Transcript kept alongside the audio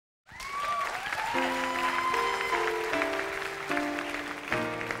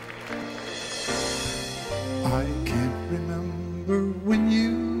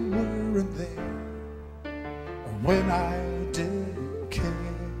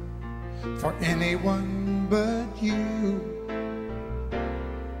for anyone but you.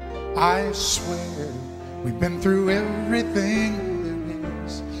 I swear we've been through everything there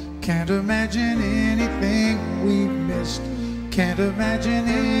is. Can't imagine anything we've missed. Can't imagine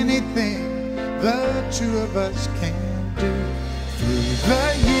anything the two of us can do. Through the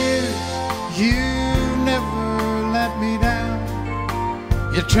years, you never let me down.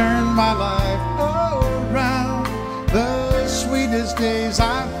 You turned my life around. The sweetest days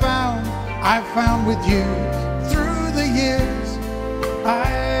I found with you. Through the years,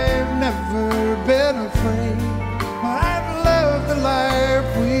 I've never been afraid. I've loved the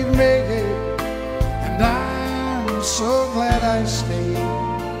life we've made, and I'm so glad I stayed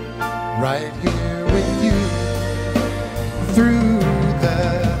right here with you through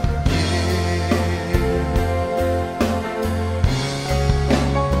the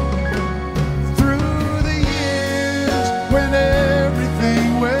when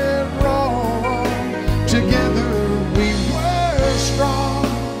everything went wrong. Together we were strong.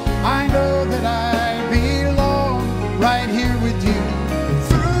 I know that I belong right here with you.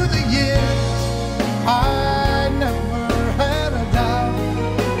 Through the years, I never had a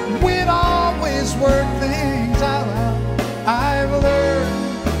doubt. We'd always work things out. I've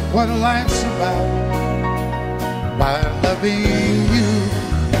learned what life's about by loving